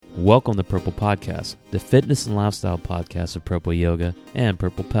Welcome to Purple Podcast, the fitness and lifestyle podcast of Purple Yoga and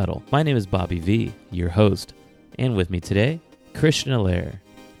Purple Pedal. My name is Bobby V, your host, and with me today, Christian Allaire,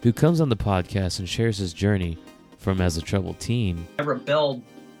 who comes on the podcast and shares his journey from as a troubled teen. I rebelled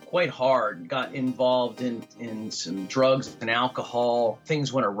quite hard, got involved in some drugs and alcohol.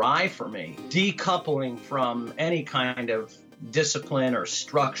 Things went awry for me, decoupling from any kind of discipline or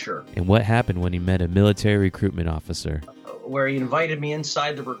structure. And what happened when he met a military recruitment officer? Where he invited me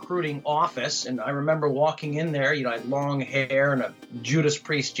inside the recruiting office, and I remember walking in there, I had long hair and a Judas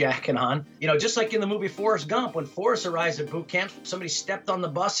Priest jacket on. Just like in the movie Forrest Gump, when Forrest arrives at boot camp, somebody stepped on the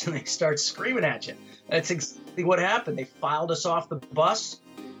bus and they start screaming at you. That's exactly what happened. They filed us off the bus,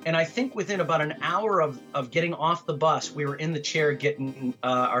 and I think within about an hour of getting off the bus, we were in the chair getting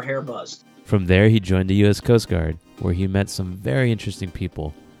our hair buzzed. From there, he joined the U.S. Coast Guard, where he met some very interesting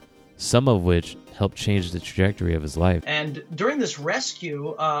people, some of which helped change the trajectory of his life. And during this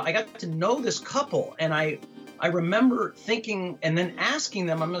rescue, I got to know this couple, and I remember thinking and then asking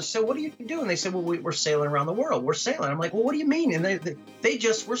them, I'm going to say, what do you do? And they said, well, we're sailing around the world. We're sailing. I'm like, well, what do you mean? And they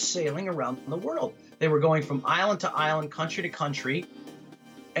just were sailing around the world. They were going from island to island, country to country,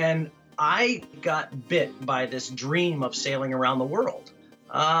 and I got bit by this dream of sailing around the world.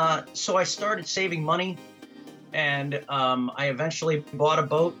 So I started saving money, and I eventually bought a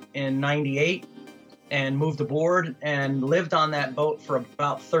boat in 98 and moved aboard and lived on that boat for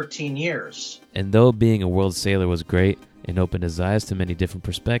about 13 years. And though being a world sailor was great and opened his eyes to many different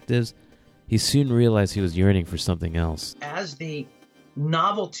perspectives, he soon realized he was yearning for something else. As the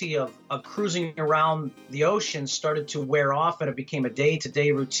novelty of cruising around the ocean started to wear off and it became a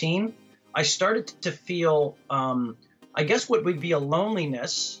day-to-day routine, I started to feel, I guess what would be a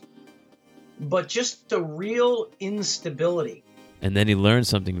loneliness, but just a real instability. And then he learned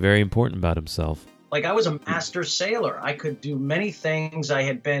something very important about himself. Like, I was a master sailor. I could do many things. I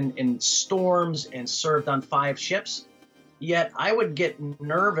had been in storms and served on 5 ships. Yet I would get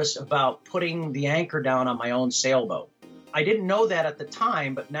nervous about putting the anchor down on my own sailboat. I didn't know that at the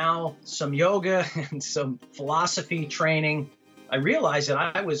time, but now some yoga and some philosophy training, I realized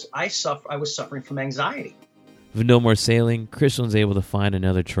that I was suffering from anxiety. With no more sailing, Christian was able to find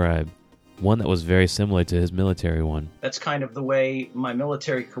another tribe, one that was very similar to his military one. That's kind of the way my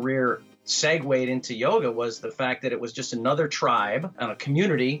military career segued into yoga, was the fact that it was just another tribe and a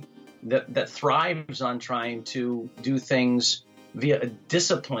community that thrives on trying to do things via a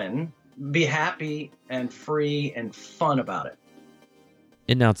discipline, be happy and free and fun about it.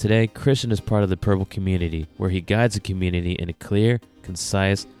 And now today, Christian is part of the Purple community, where he guides the community in a clear,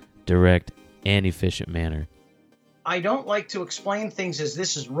 concise, direct, and efficient manner. I don't like to explain things as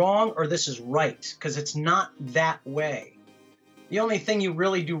this is wrong or this is right, because it's not that way. The only thing you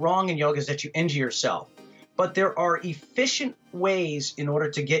really do wrong in yoga is that you injure yourself. But there are efficient ways in order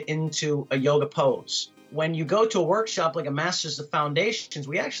to get into a yoga pose. When you go to a workshop like a Masters of Foundations,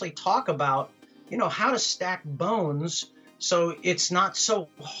 we actually talk about, how to stack bones so it's not so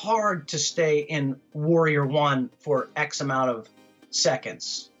hard to stay in Warrior One for X amount of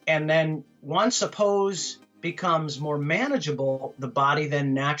seconds. And then once a pose becomes more manageable, the body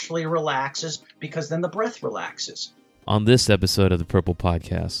then naturally relaxes, because then the breath relaxes. On this episode of the Purple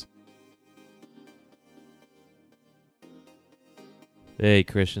Podcast. Hey,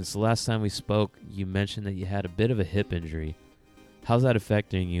 Christian, so last time we spoke, you mentioned that you had a bit of a hip injury. How's that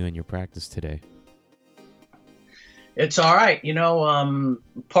affecting you in your practice today? It's all right.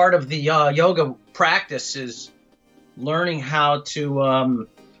 Part of the yoga practice is learning how to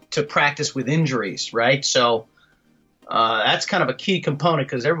practice with injuries, right? So that's kind of a key component,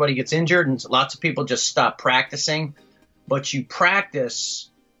 because everybody gets injured and lots of people just stop practicing. But you practice.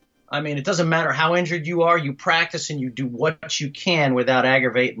 It doesn't matter how injured you are. You practice and you do what you can without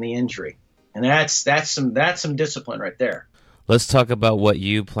aggravating the injury, and that's some discipline right there. Let's talk about what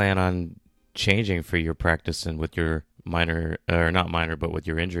you plan on changing for your practice and with your with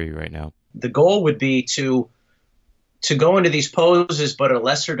your injury right now. The goal would be to go into these poses, but at a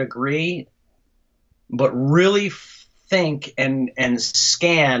lesser degree, but really think and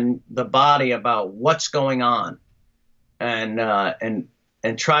scan the body about what's going on.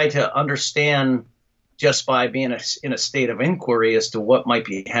 And try to understand just by being in a state of inquiry as to what might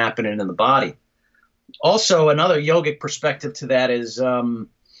be happening in the body. Also, another yogic perspective to that is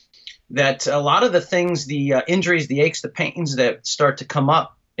that a lot of the things, the injuries, the aches, the pains that start to come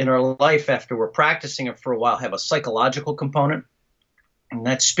up in our life after we're practicing it for a while have a psychological component. And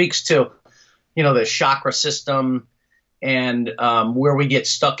that speaks to, the chakra system and where we get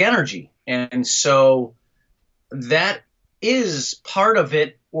stuck energy. And so that is part of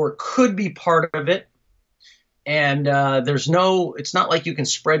it, or could be part of it. And it's not like you can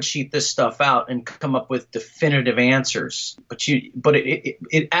spreadsheet this stuff out and come up with definitive answers, but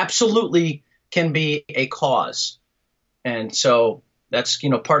it absolutely can be a cause. And so that's,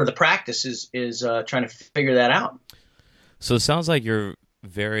 part of the practice is trying to figure that out. So it sounds like you're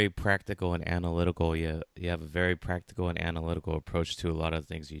very practical and analytical. You have a very practical and analytical approach to a lot of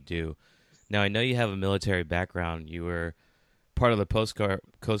things you do. Now, I know you have a military background. You were part of the Coast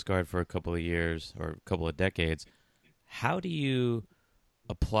Guard for a couple of years or a couple of decades. How do you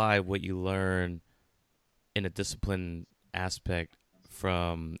apply what you learn in a discipline aspect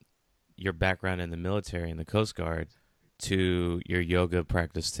from your background in the military and the Coast Guard to your yoga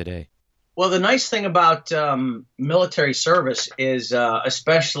practice today? Well, the nice thing about military service is,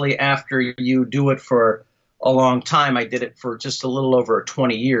 especially after you do it for a long time, I did it for just a little over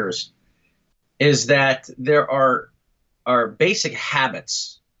 20 years, is that there are basic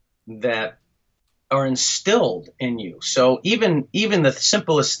habits that are instilled in you. So even the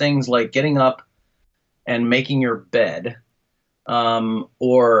simplest things like getting up and making your bed,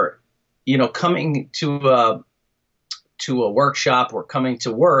 or coming to a workshop or coming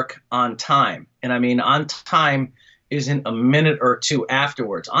to work on time. And I mean, on time isn't a minute or two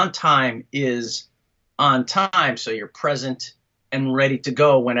afterwards. On time is on time. So you're present and ready to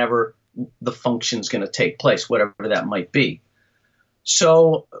go whenever the function's going to take place, whatever that might be.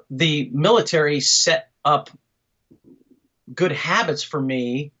 So the military set up good habits for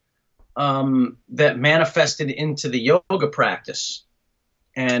me that manifested into the yoga practice.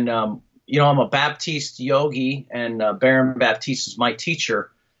 And, I'm a Baptiste yogi, and Baron Baptiste is my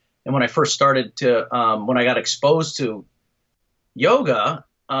teacher. And when I first started when I got exposed to yoga,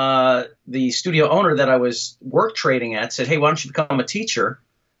 the studio owner that I was work trading at said, "Hey, why don't you become a teacher?"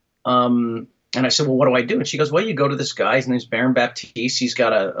 And I said, "Well, what do I do?" And she goes, "Well, you go to this guy. His name's Baron Baptiste. He's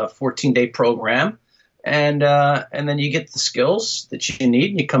got a 14-day program. And then you get the skills that you need,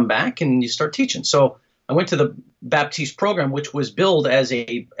 and you come back and you start teaching." So I went to the Baptiste program, which was billed as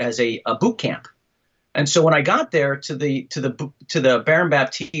a boot camp. And so when I got there to the Baron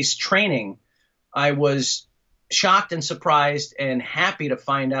Baptiste training, I was shocked and surprised and happy to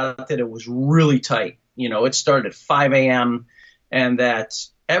find out that it was really tight. It started at 5 a.m. and that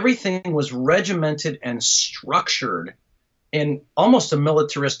everything was regimented and structured in almost a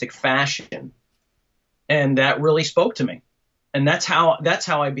militaristic fashion. And that really spoke to me. And that's how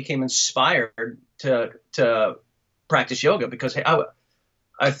I became inspired to practice yoga, because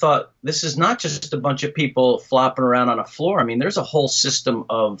I thought, this is not just a bunch of people flopping around on a floor. I mean, there's a whole system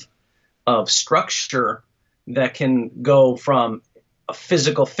of structure that can go from a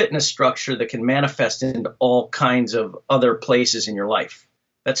physical fitness structure that can manifest into all kinds of other places in your life.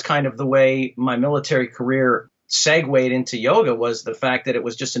 That's kind of the way my military career segued into yoga, was the fact that it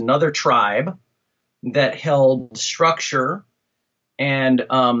was just another tribe that held structure and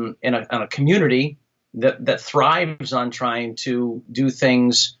in a community that thrives on trying to do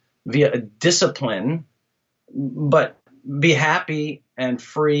things via discipline, but be happy and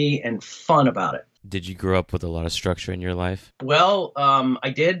free and fun about it. Did you grow up with a lot of structure in your life? Well,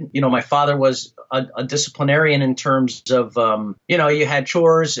 I did. My father was a disciplinarian in terms of, you had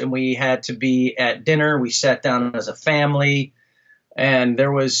chores and we had to be at dinner. We sat down as a family, and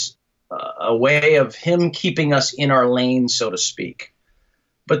there was a way of him keeping us in our lane, so to speak.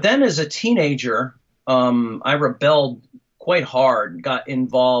 But then as a teenager, I rebelled quite hard, got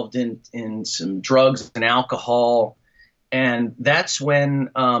involved in some drugs and alcohol. And that's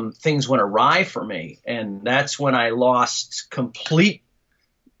when things went awry for me. And that's when I lost complete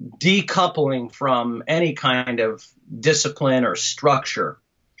decoupling from any kind of discipline or structure.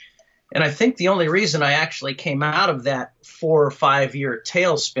 And I think the only reason I actually came out of that 4 or 5 year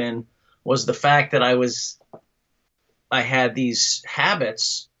tailspin was the fact that I had these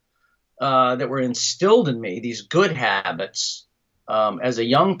habits that were instilled in me, these good habits as a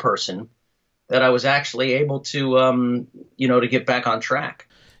young person, that I was actually able to, to get back on track.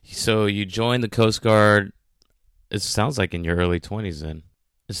 So you joined the Coast Guard, it sounds like in your early 20s then.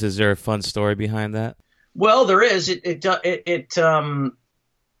 Is there a fun story behind that? Well, there is. It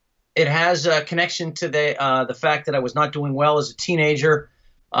has a connection to the fact that I was not doing well as a teenager.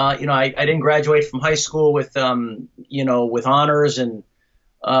 I didn't graduate from high school with honors, and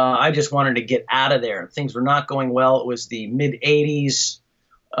I just wanted to get out of there. Things were not going well. It was the mid 80s.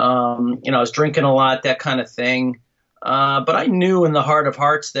 I was drinking a lot, that kind of thing. But I knew in the heart of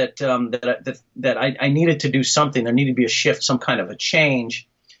hearts that I needed to do something. There needed to be a shift, some kind of a change.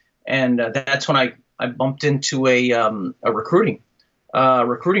 And that's when I bumped into a recruiting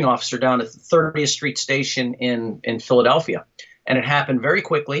officer down at the 30th Street Station in Philadelphia. And it happened very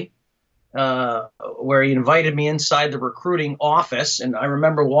quickly. where he invited me inside the recruiting office. And I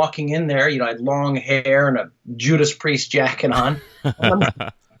remember walking in there, I had long hair and a Judas Priest jacket on.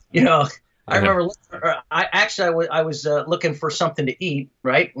 you know, I Yeah. remember, I was looking for something to eat,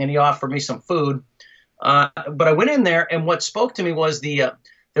 right? And he offered me some food. But I went in there, and what spoke to me was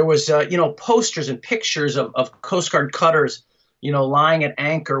there was, posters and pictures of Coast Guard cutters, lying at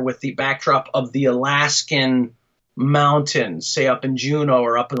anchor with the backdrop of the Alaskan mountains, say up in Juneau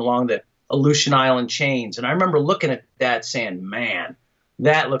or up and along the Aleutian Island chains. And I remember looking at that saying, man,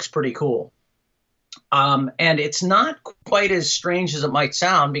 that looks pretty cool. And it's not quite as strange as it might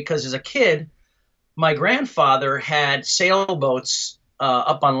sound, because as a kid, my grandfather had sailboats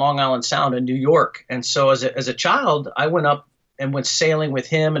up on Long Island Sound in New York. And so as a child, I went up and went sailing with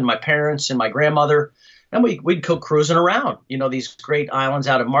him and my parents and my grandmother. And we'd go cruising around, these great islands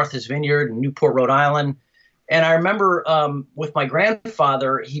out of Martha's Vineyard and Newport, Rhode Island. And I remember with my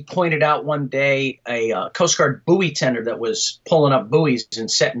grandfather, he pointed out one day a Coast Guard buoy tender that was pulling up buoys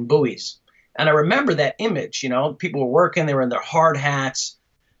and setting buoys. And I remember that image, people were working, they were in their hard hats.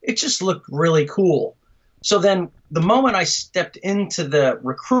 It just looked really cool. So then the moment I stepped into the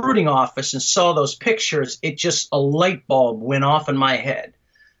recruiting office and saw those pictures, a light bulb went off in my head.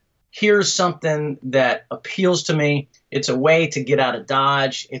 Here's something that appeals to me. It's a way to get out of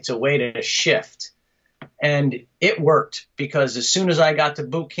Dodge. It's a way to shift. And it worked, because as soon as I got to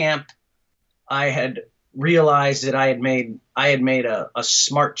boot camp, I had realized that I had made a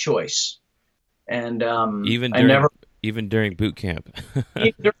smart choice. And even during boot camp.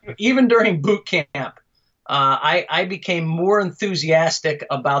 even during boot camp, I became more enthusiastic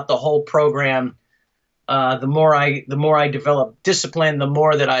about the whole program. The more I developed discipline, the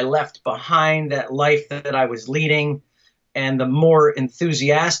more that I left behind that life that I was leading, and the more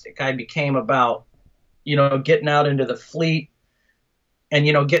enthusiastic I became about, getting out into the fleet and,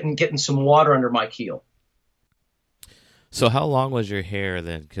 getting some water under my keel. So how long was your hair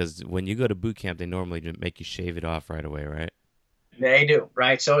then? Because when you go to boot camp, they normally just make you shave it off right away, right? They do,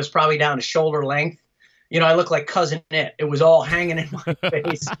 right? So it's probably down to shoulder length. I look like Cousin It. It was all hanging in my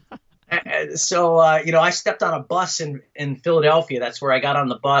face. So, I stepped on a bus in Philadelphia. That's where I got on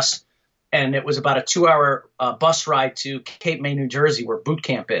the bus. And it was about a 2-hour bus ride to Cape May, New Jersey, where boot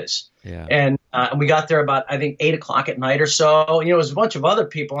camp is. Yeah. And we got there about, I think, 8 o'clock at night or so. There was a bunch of other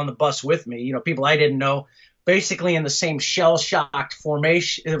people on the bus with me, people I didn't know, basically in the same shell-shocked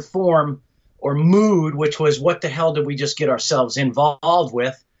form or mood, which was, what the hell did we just get ourselves involved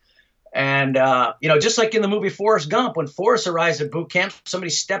with? And, just like in the movie Forrest Gump, when Forrest arrives at boot camp, somebody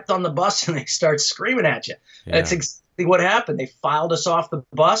stepped on the bus and they start screaming at you. Yeah. That's exactly what happened. They filed us off the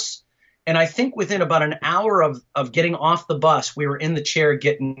bus. And I think within about an hour of getting off the bus, we were in the chair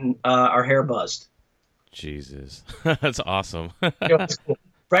getting our hair buzzed. Jesus. That's awesome. It was cool.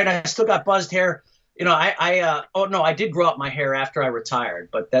 Right. I still got buzzed hair. I did grow up my hair after I retired,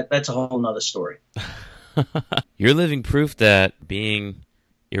 but that's a whole nother story. You're living proof that being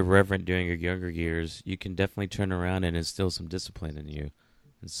irreverent during your younger years, you can definitely turn around and instill some discipline in you.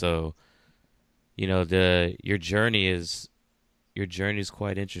 And so, your journey is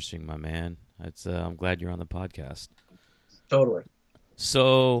quite interesting, my man. I'm glad you're on the podcast. Totally.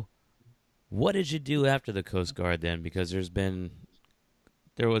 So, what did you do after the Coast Guard then? Because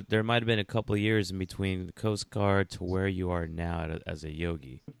there might have been a couple of years in between the Coast Guard to where you are now as a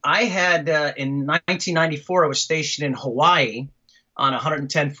yogi. I had in 1994, I was stationed in Hawaii on a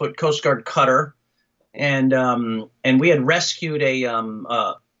 110-foot Coast Guard cutter, and we had rescued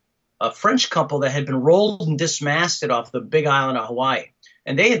a French couple that had been rolled and dismasted off the Big Island of Hawaii,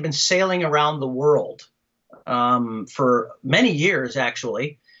 and they had been sailing around the world for many years,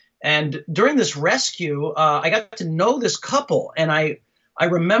 actually. And during this rescue, I got to know this couple, and I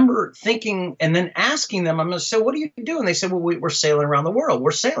remember thinking and then asking them, I'm going to say, what do you do? And they said, well, we're sailing around the world.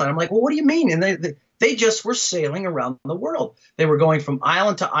 We're sailing. I'm like, well, what do you mean? And they just were sailing around the world. They were going from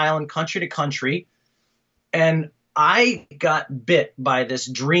island to island, country to country. And I got bit by this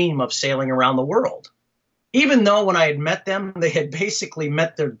dream of sailing around the world. Even though when I had met them, they had basically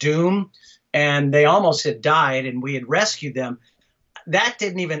met their doom and they almost had died and we had rescued them. That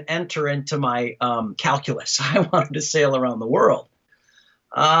didn't even enter into my calculus. I wanted to sail around the world.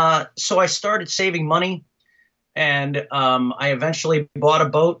 So I started saving money, and I eventually bought a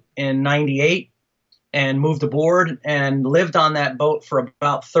boat in 98 and moved aboard and lived on that boat for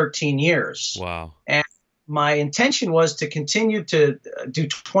about 13 years. Wow. And my intention was to continue to do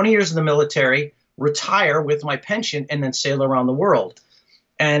 20 years in the military, retire with my pension, and then sail around the world.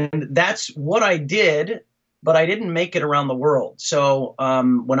 And that's what I did, but I didn't make it around the world. So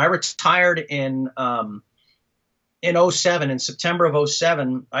when I retired in in '07, in September of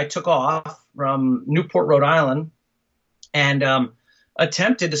 '07, I took off from Newport, Rhode Island, and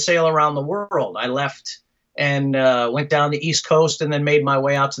attempted to sail around the world. I left and went down the East Coast and then made my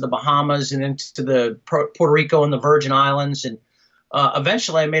way out to the Bahamas and into the Puerto Rico and the Virgin Islands. And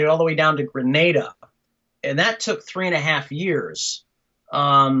eventually I made it all the way down to Grenada. And that took 3.5 years.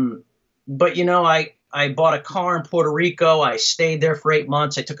 But, you know, I bought a car in Puerto Rico. I stayed there for 8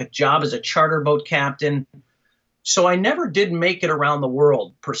 months. I took a job as a charter boat captain. So I never did make it around the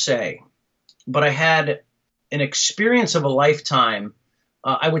world per se, but I had an experience of a lifetime.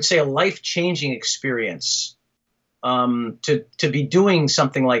 I would say a life-changing experience to be doing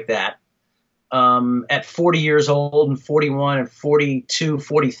something like that at 40 years old and 41 and 42,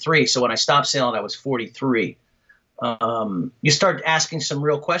 43. So when I stopped sailing, I was 43. You start asking some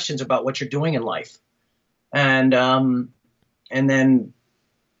real questions about what you're doing in life. And then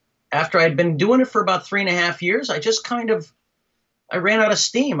after I'd been doing it for about 3.5 years, I just I ran out of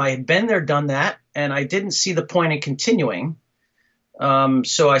steam. I had been there, done that, and I didn't see the point in continuing.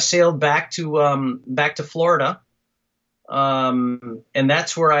 So I sailed back to Florida, and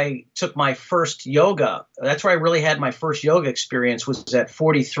that's where I took my first yoga. That's where I really had my first yoga experience, was at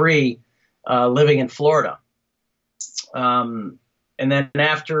 43, living in Florida. And then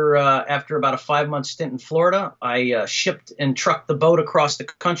after about a 5-month stint in Florida, I shipped and trucked the boat across the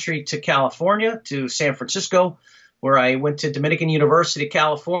country to California, to San Francisco, where I went to Dominican University,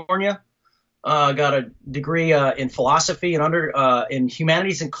 California. Got a degree in philosophy and in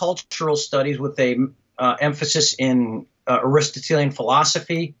humanities and cultural studies with a emphasis in Aristotelian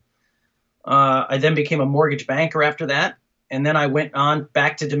philosophy. I then became a mortgage banker after that, and then I went on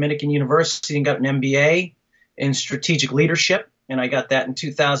back to Dominican University and got an MBA in strategic leadership, and I got that in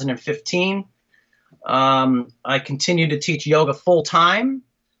 2015. I continued to teach yoga full time.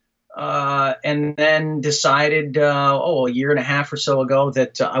 And then decided, a year and a half or so ago,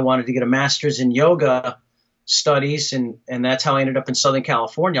 that I wanted to get a master's in yoga studies, and that's how I ended up in Southern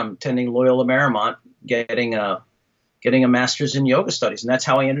California. I'm attending Loyola Marymount, getting a master's in yoga studies, and that's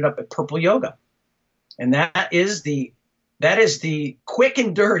how I ended up at Purple Yoga. And that is the quick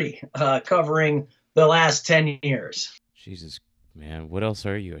and dirty covering the last 10 years. Jesus, man, what else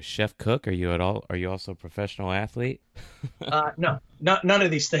are you? A chef cook? Are you also a professional athlete? No, none of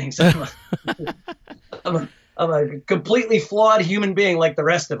these things. I'm a completely flawed human being like the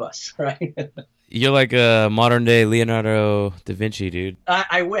rest of us, right? You're like a modern day Leonardo da Vinci, dude.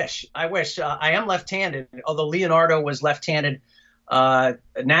 I wish. I am left-handed, although Leonardo was left-handed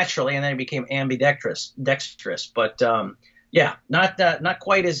naturally, and then he became ambidextrous. But yeah, not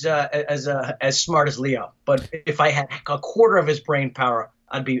quite as smart as Leo. But if I had a quarter of his brain power,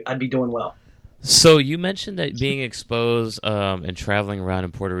 I'd be doing well. So you mentioned that being exposed and traveling around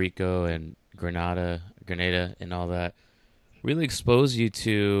in Puerto Rico and Grenada and all that really exposed you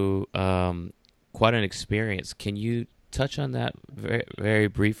to quite an experience. Can you touch on that very, very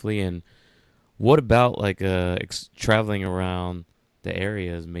briefly? And what about traveling around the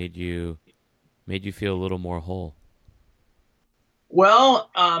areas made you feel a little more whole? Well,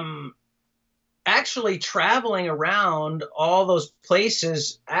 actually traveling around all those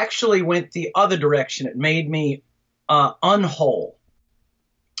places actually went the other direction. It made me unwhole.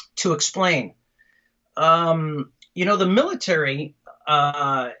 To explain, the military,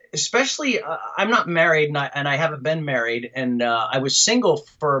 especially, I'm not married, and I haven't been married, and I was single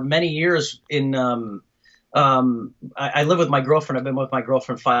for many years. I live with my girlfriend. I've been with my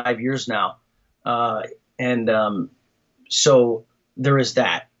girlfriend 5 years now, so there is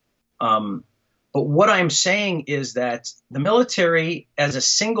that. But what I'm saying is that the military, as a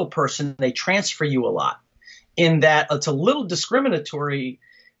single person, they transfer you a lot, in that it's a little discriminatory.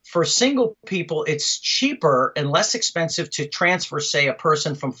 For single people, it's cheaper and less expensive to transfer, say, a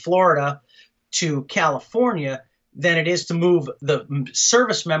person from Florida to California than it is to move the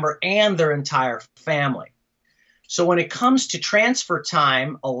service member and their entire family. So when it comes to transfer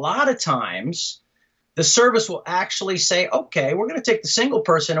time, a lot of times the service will actually say, okay, we're going to take the single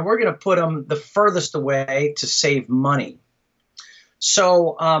person and we're going to put them the furthest away to save money.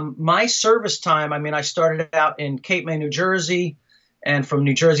 So my service time, I started out in Cape May, New Jersey. And from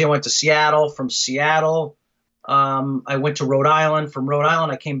New Jersey, I went to Seattle. From Seattle, I went to Rhode Island. From Rhode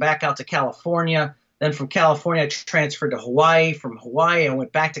Island, I came back out to California. Then from California, I transferred to Hawaii. From Hawaii, I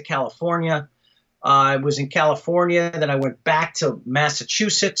went back to California. I was in California. Then I went back to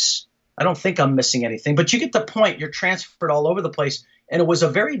Massachusetts. I don't think I'm missing anything. But you get the point. You're transferred all over the place. And it was a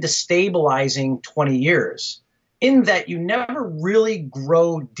very destabilizing 20 years in that you never really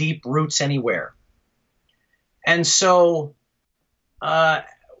grow deep roots anywhere. And so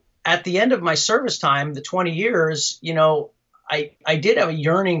at the end of my service time, the 20 years, I did have a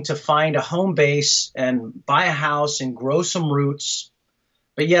yearning to find a home base and buy a house and grow some roots.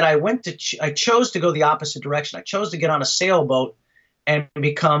 But yet I chose to go the opposite direction. I chose to get on a sailboat and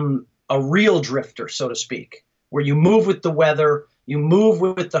become a real drifter, so to speak, where you move with the weather, you move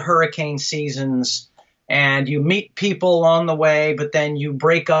with the hurricane seasons, and you meet people on the way, but then you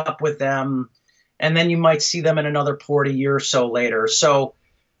break up with them, and then you might see them in another port a year or so later. So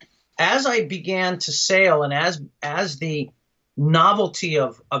as I began to sail, and as the novelty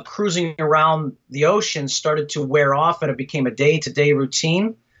of cruising around the ocean started to wear off and it became a day-to-day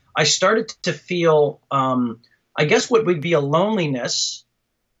routine, I started to feel, I guess what would be a loneliness,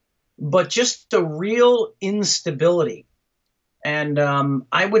 but just a real instability. And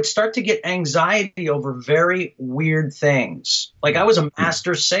I would start to get anxiety over very weird things. Like, I was a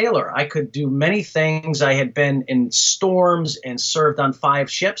master sailor. I could do many things. I had been in storms and served on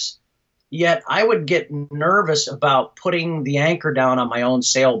 5 ships. Yet I would get nervous about putting the anchor down on my own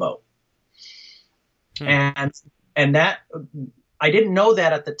sailboat. And that, I didn't know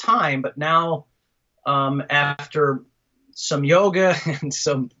that at the time, but now after some yoga and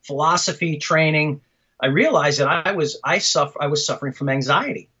some philosophy training, I realized that I was suffering from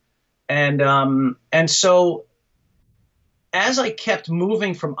anxiety. And so as I kept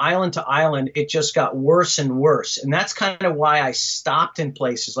moving from island to island, it just got worse and worse. And that's kind of why I stopped in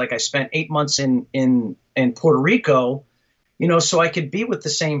places. Like, I spent 8 months in Puerto Rico, so I could be with the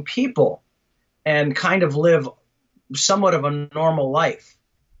same people and kind of live somewhat of a normal life.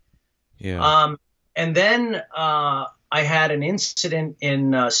 Yeah. And then I had an incident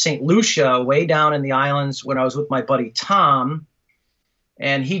in St. Lucia, way down in the islands, when I was with my buddy Tom.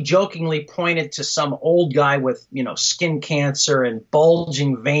 And he jokingly pointed to some old guy with, skin cancer and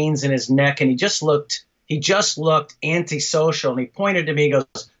bulging veins in his neck. And he just looked antisocial. And he pointed to me, he goes,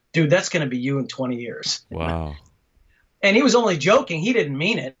 "Dude, that's going to be you in 20 years. Wow. And he was only joking. He didn't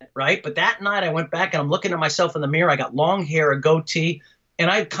mean it, right? But that night I went back and I'm looking at myself in the mirror. I got long hair, a goatee, and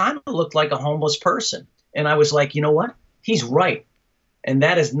I kind of looked like a homeless person. And I was like, you know what? He's right. And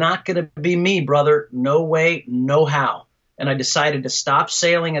that is not going to be me, brother. No way, no how. And I decided to stop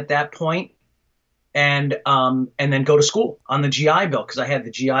sailing at that point and then go to school on the GI Bill, because I had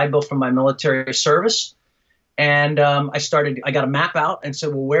the GI Bill from my military service. And I got a map out and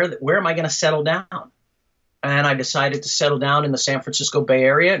said, well, where am I going to settle down? And I decided to settle down in the San Francisco Bay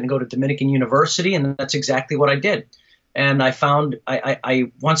Area and go to Dominican University. And that's exactly what I did. And I found,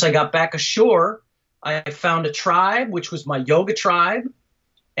 once I got back ashore, I found a tribe, which was my yoga tribe.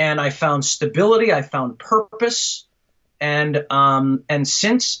 And I found stability. I found purpose. And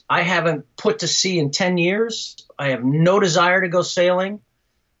since I haven't put to sea in 10 years, I have no desire to go sailing.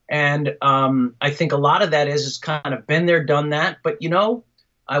 And I think a lot of that is kind of been there, done that. But,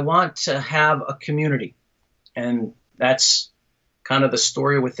 I want to have a community. And that's kind of the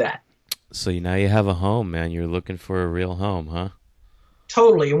story with that. So now you have a home, man. You're looking for a real home, huh?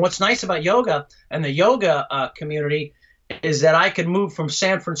 Totally. And what's nice about yoga and the yoga community is that I could move from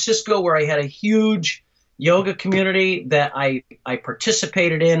San Francisco, where I had a huge yoga community that I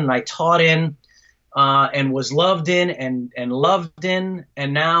participated in and I taught in and was loved in and loved in.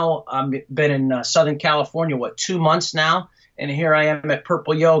 And now I've been in Southern California, 2 months now? And here I am at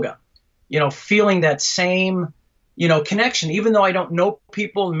Purple Yoga, feeling that same, connection, even though I don't know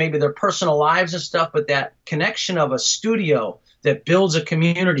people and maybe their personal lives and stuff, but that connection of a studio that builds a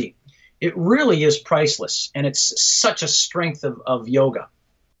community, it really is priceless. And it's such a strength of yoga.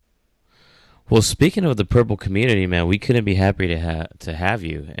 Well, speaking of the Purple community, man, we couldn't be happy to have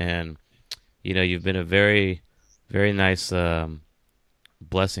you. And, you've been a very, very nice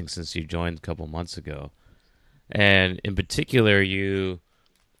blessing since you joined a couple months ago. And in particular, you've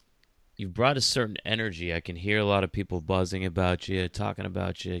brought a certain energy. I can hear a lot of people buzzing about you, talking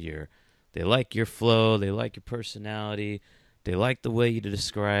about you. They like your flow. They like your personality. They like the way you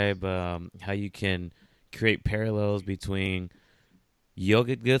describe how you can create parallels between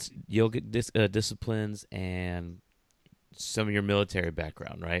yoga disciplines and some of your military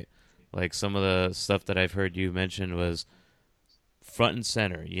background, right? Like, some of the stuff that I've heard you mention was front and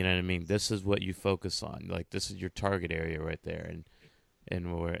center. You know what I mean? This is what you focus on. Like, this is your target area right there, and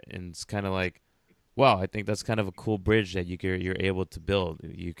it's kind of like, wow, I think that's kind of a cool bridge that you're able to build.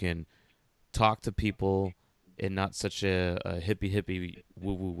 You can talk to people in not such a hippie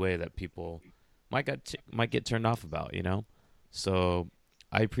woo woo way that people might get turned off about, So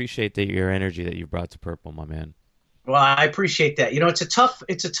I appreciate your energy that you brought to Purple, my man. Well, I appreciate that.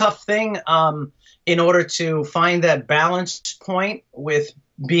 It's a tough thing in order to find that balance point with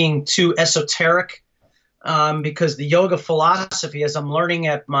being too esoteric because the yoga philosophy, as I'm learning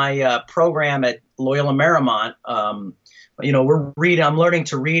at my program at Loyola Marymount, I'm learning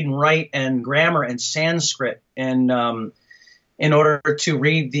to read and write and grammar and Sanskrit, and in order to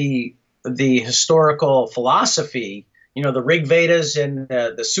read the historical philosophy, the Rig Vedas and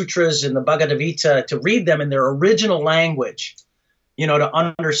the Sutras and the Bhagavad Gita, to read them in their original language, to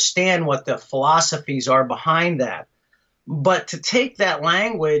understand what the philosophies are behind that. But to take that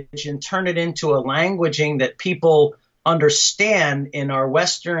language and turn it into a languaging that people understand in our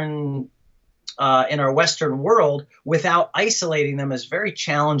Western world without isolating them is very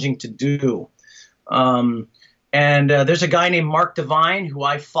challenging to do. There's a guy named Mark Divine who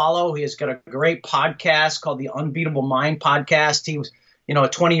I follow. He has got a great podcast called the Unbeatable Mind Podcast. He was, a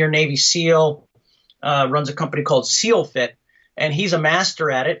 20-year Navy SEAL, runs a company called SEALFit, and he's a master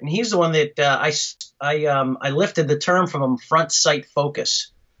at it. And he's the one that I lifted the term from him, front sight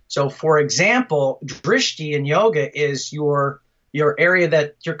focus. So, for example, drishti in yoga is your area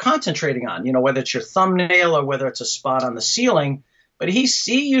that you're concentrating on, whether it's your thumbnail or whether it's a spot on the ceiling. But he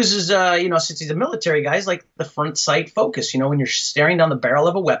uses, since he's a military guy, he's like the front sight focus. When you're staring down the barrel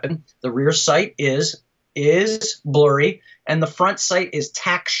of a weapon, the rear sight is blurry and the front sight is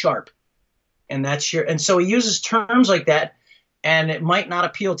tack sharp. And so he uses terms like that, and it might not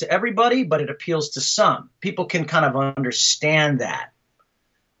appeal to everybody, but it appeals to some. People can kind of understand that.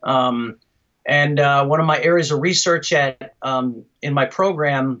 One of my areas of research in my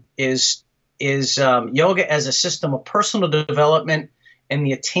program is yoga as a system of personal development and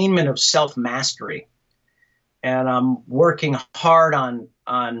the attainment of self-mastery. And I'm working hard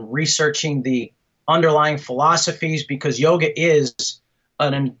on researching the underlying philosophies, because yoga is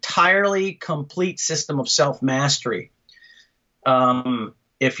an entirely complete system of self-mastery.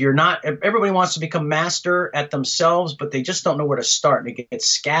 If everybody wants to become master at themselves, but they just don't know where to start and it gets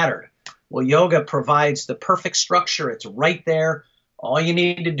scattered. Well, yoga provides the perfect structure. It's right there. All you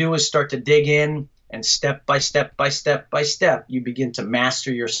need to do is start to dig in, and step by step by step by step, you begin to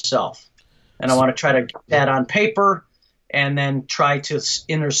master yourself. And I want to try to get that on paper and then try to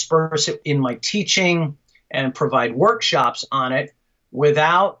intersperse it in my teaching and provide workshops on it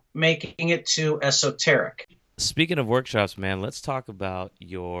without making it too esoteric. Speaking of workshops, man, let's talk about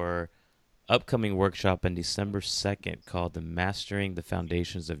your upcoming workshop on December 2nd called the Mastering the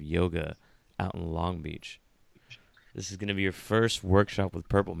Foundations of Yoga out in Long Beach. This is going to be your first workshop with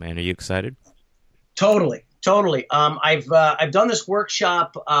Purple, man. Are you excited? Totally. I've done this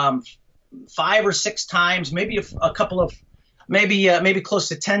workshop 5 or 6 times, maybe a couple of, maybe close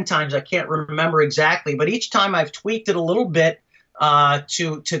to 10 times. I can't remember exactly, but each time I've tweaked it a little bit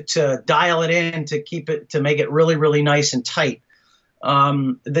to dial it in, to make it really, really nice and tight.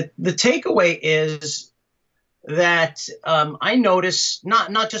 The takeaway is that I notice,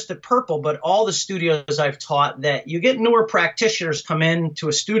 not just at Purple, but all the studios I've taught, that you get newer practitioners come into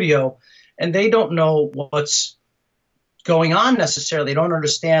a studio and they don't know what's going on necessarily. They don't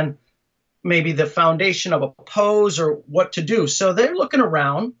understand maybe the foundation of a pose or what to do. So they're looking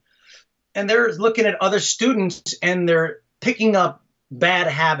around and they're looking at other students and they're picking up bad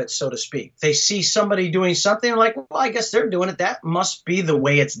habits, so to speak. They see somebody doing something like, well, I guess they're doing it. That must be the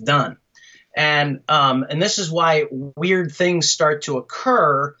way it's done. And this is why weird things start to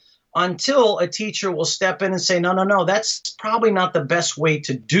occur, until a teacher will step in and say, no, that's probably not the best way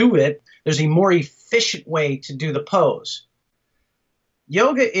to do it. There's a more efficient way to do the pose.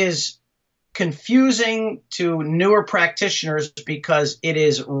 Yoga is confusing to newer practitioners because it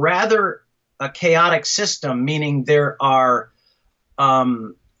is rather a chaotic system, meaning there are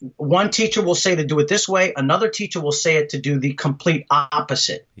one teacher will say to do it this way, another teacher will say it to do the complete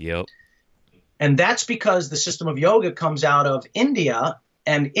opposite. Yep. And that's because the system of yoga comes out of India,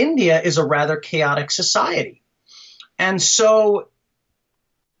 and India is a rather chaotic society. And so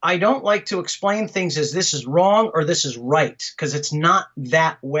I don't like to explain things as this is wrong or this is right, because it's not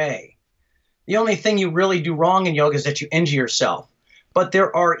that way. The only thing you really do wrong in yoga is that you injure yourself. But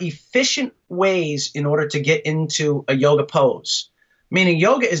there are efficient ways in order to get into a yoga pose. Meaning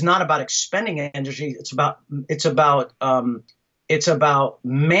yoga is not about expending energy. It's about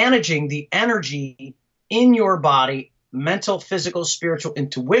managing the energy in your body, mental, physical, spiritual,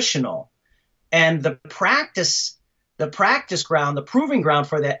 intuitional. And the practice ground, the proving ground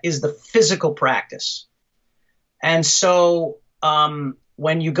for that is the physical practice. And so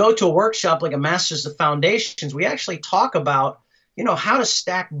when you go to a workshop like a Masters of Foundations, we actually talk about, how to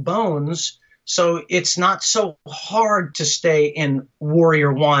stack bones so it's not so hard to stay in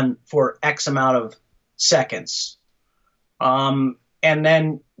Warrior One for X amount of seconds. And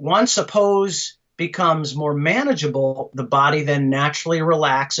then once a pose becomes more manageable, the body then naturally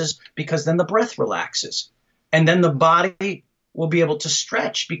relaxes because then the breath relaxes. And then the body will be able to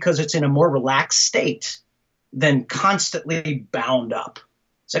stretch because it's in a more relaxed state than constantly bound up.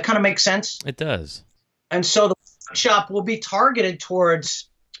 Does that kind of make sense? It does. And so the workshop will be targeted towards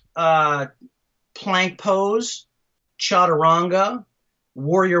plank pose, chaturanga,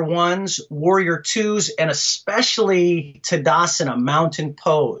 warrior ones, warrior twos, and especially Tadasana, mountain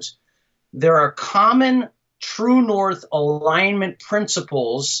pose. There are common true north alignment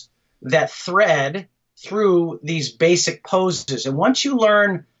principles that thread through these basic poses. And once you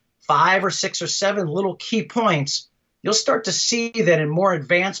learn 5 or 6 or 7 little key points, you'll start to see that in more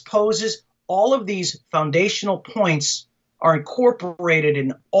advanced poses, all of these foundational points are incorporated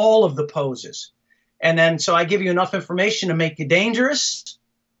in all of the poses. And then, so I give you enough information to make you dangerous.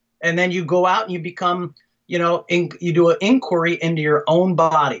 And then you go out and you become, you do an inquiry into your own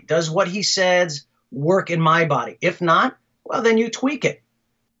body. Does what he says work in my body? If not, well, then you tweak it.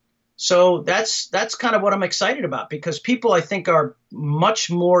 So that's kind of what I'm excited about, because people, I think, are much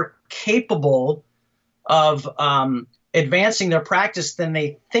more capable of advancing their practice than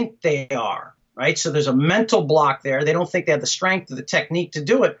they think they are, right? So there's a mental block there. They don't think they have the strength or the technique to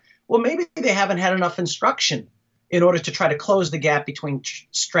do it. Well, maybe they haven't had enough instruction in order to try to close the gap between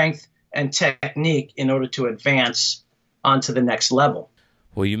strength and technique in order to advance onto the next level.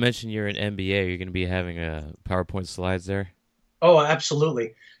 Well, you mentioned you're an MBA. You're going to be having PowerPoint slides there? Oh,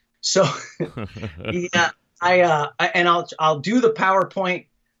 absolutely. So, yeah, I'll do the PowerPoint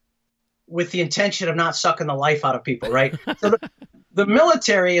with the intention of not sucking the life out of people, right? So the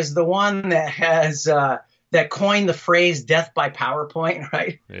military is the one that has that coined the phrase "death by PowerPoint,"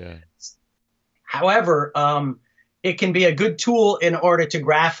 right? Yeah. However, it can be a good tool in order to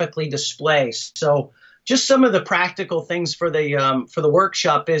graphically display. So, just some of the practical things for the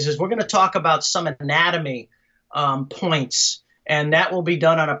workshop is we're going to talk about some anatomy points, and that will be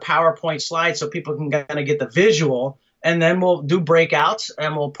done on a PowerPoint slide so people can kind of get the visual. And then we'll do breakouts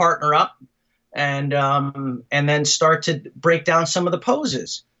and we'll partner up and then start to break down some of the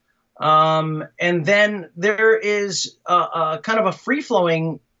poses. And then there is a kind of a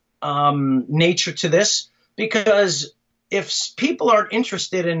free-flowing nature to this, because if people aren't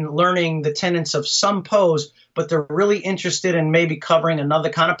interested in learning the tenets of some pose, but they're really interested in maybe covering another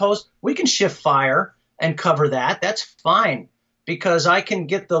kind of pose, we can shift fire and cover that. That's fine, because I can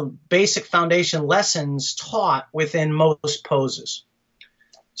get the basic foundation lessons taught within most poses.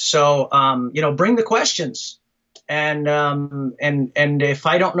 So, bring the questions, and if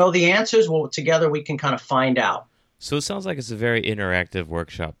I don't know the answers, well, together we can kind of find out. So it sounds like it's a very interactive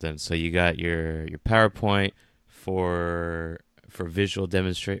workshop then. So you got your PowerPoint for visual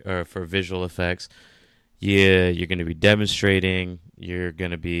for visual effects. Yeah, you're going to be demonstrating. You're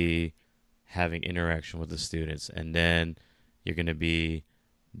going to be having interaction with the students, and then you're going to be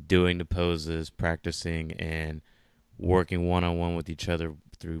doing the poses, practicing, and working one-on-one with each other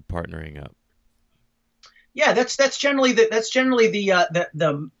through partnering up. Yeah, that's generally the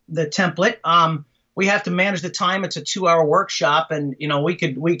template. We have to manage the time. It's a 2-hour workshop, and we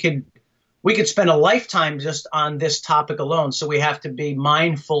could spend a lifetime just on this topic alone. So we have to be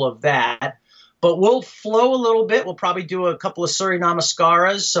mindful of that. But we'll flow a little bit. We'll probably do a couple of Surya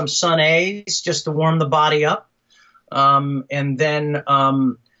Namaskaras, some Sun A's, just to warm the body up. And then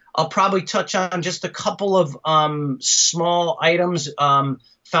I'll probably touch on just a couple of small items,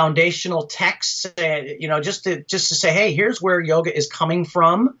 foundational texts, just to say, hey, here's where yoga is coming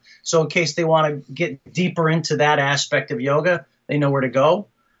from. So in case they want to get deeper into that aspect of yoga, they know where to go.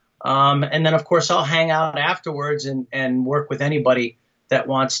 And then, of course, I'll hang out afterwards and work with anybody that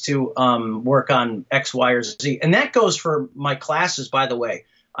wants to work on X, Y, or Z. And that goes for my classes, by the way.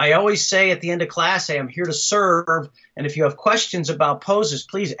 I always say at the end of class, hey, I'm here to serve. And if you have questions about poses,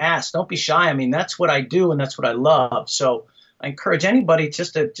 please ask. Don't be shy. I mean, that's what I do and that's what I love. So I encourage anybody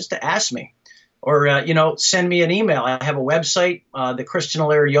just to ask me, or, send me an email. I have a website, the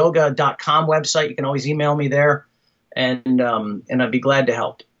ChristianAllaireYoga.com website. You can always email me there, and I'd be glad to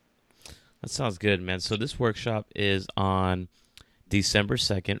help. That sounds good, man. So this workshop is on December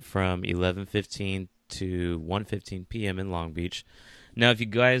 2nd from 11:15 to 1:15 p.m. in Long Beach. Now, if you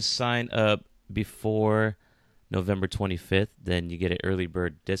guys sign up before November 25th, then you get an early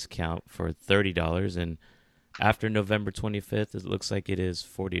bird discount for $30. And after November 25th, it looks like it is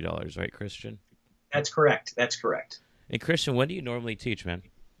 $40, right, Christian? That's correct. And Christian, when do you normally teach, man?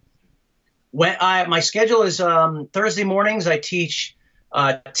 My schedule is Thursday mornings. I teach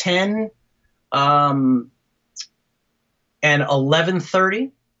 10 and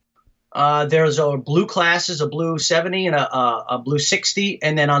 11:30. There's a blue classes, a blue 70 and a blue 60.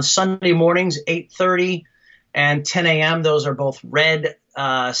 And then on Sunday mornings, 8:30 and 10 a.m., those are both red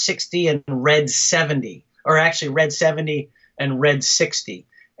 60 and red 70, or actually red 70 and red 60.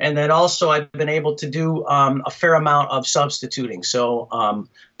 And then also I've been able to do a fair amount of substituting. So,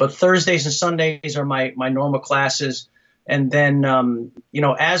 but Thursdays and Sundays are my normal classes. And then,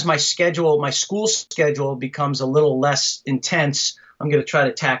 as my school schedule becomes a little less intense, I'm going to try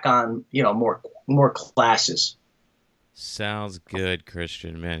to tack on, more classes. Sounds good,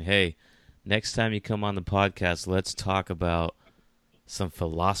 Christian, man. Hey, next time you come on the podcast, let's talk about some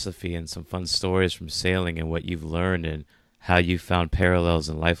philosophy and some fun stories from sailing and what you've learned and how you found parallels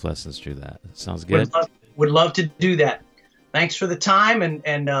and life lessons through that. Sounds good? Would love to do that. Thanks for the time,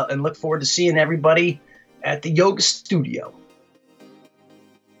 and look forward to seeing everybody at the yoga studio.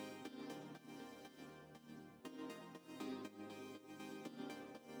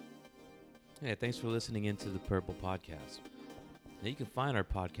 Hey, thanks for listening into the Purple Podcast. Now you can find our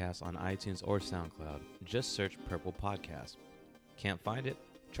podcast on iTunes or SoundCloud. Just search Purple Podcast. Can't find it?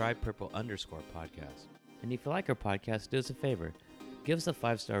 Try Purple_podcast. And if you like our podcast, do us a favor. Give us a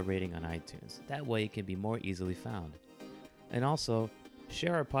 5-star rating on iTunes. That way it can be more easily found. And also,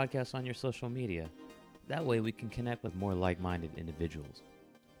 share our podcast on your social media. That way we can connect with more like-minded individuals.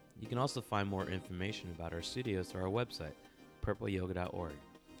 You can also find more information about our studios through our website, purpleyoga.org.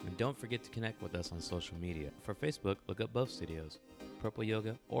 And don't forget to connect with us on social media. For Facebook, look up both studios, Purple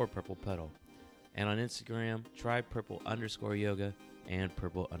Yoga or Purple Pedal. And on Instagram, try Purple_Yoga and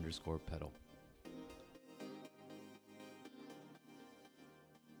Purple_Pedal.